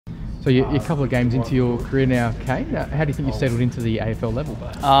So you're a couple of games into your career now, Kane. How do you think you've settled into the AFL level?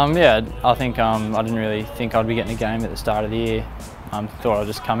 Yeah, I think I didn't really think I'd be getting a game at the start of the year. Thought I'd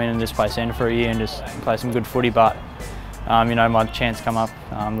just come in and just play centre for a year and just play some good footy, but you know, my chance come up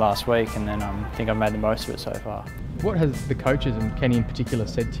last week, and then I think I've made the most of it so far. What has the coaches, and Kenny in particular,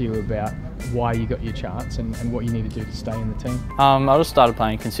 said to you about why you got your chance and what you need to do to stay in the team? I just started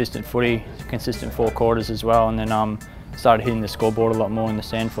playing consistent footy, consistent 4 quarters as well, and then started hitting the scoreboard a lot more in the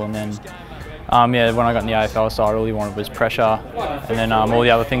SANFL, and then yeah, when I got in the AFL side, all he wanted was pressure, and then all the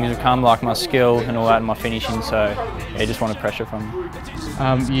other things would come, like my skill and all that, and my finishing. So yeah, he just wanted pressure from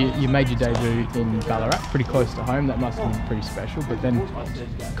me. You made your debut in Ballarat, pretty close to home. That must have been pretty special. But then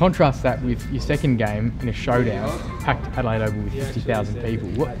contrast that with your second game in a showdown, packed Adelaide Oval with 50,000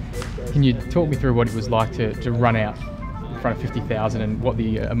 people. Can you talk me through what it was like to run out in front of 50,000 and what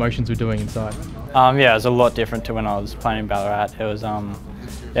the emotions were doing inside? Yeah, it was a lot different to when I was playing in Ballarat. It was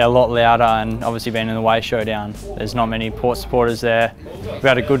yeah, a lot louder, and obviously being in the away showdown, there's not many Port supporters there. We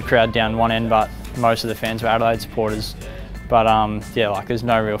had a good crowd down one end, but most of the fans were Adelaide supporters. But yeah, like there's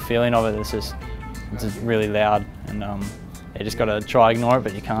no real feeling of it. It's just really loud, and you just got to try ignore it,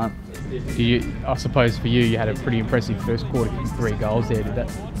 but you can't. I suppose for you, you had a pretty impressive first quarter, 3 goals there. Did that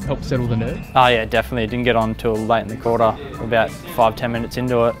help settle the nerves? Oh yeah, definitely. It didn't get on till late in the quarter, about 5–10 minutes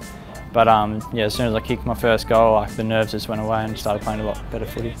into it. But yeah, as soon as I kicked my first goal, like the nerves just went away and started playing a lot better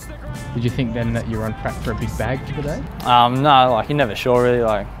footy. Did you think then that you were on track for a big bag for the day? No, like you're never sure really.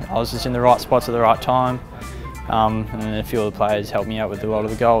 Like I was just in the right spots at the right time, and then a few of the players helped me out with a lot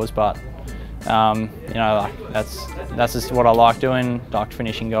of the goals. But you know, like that's just what I like doing, like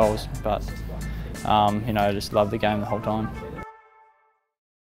finishing goals. But you know, I just loved the game the whole time.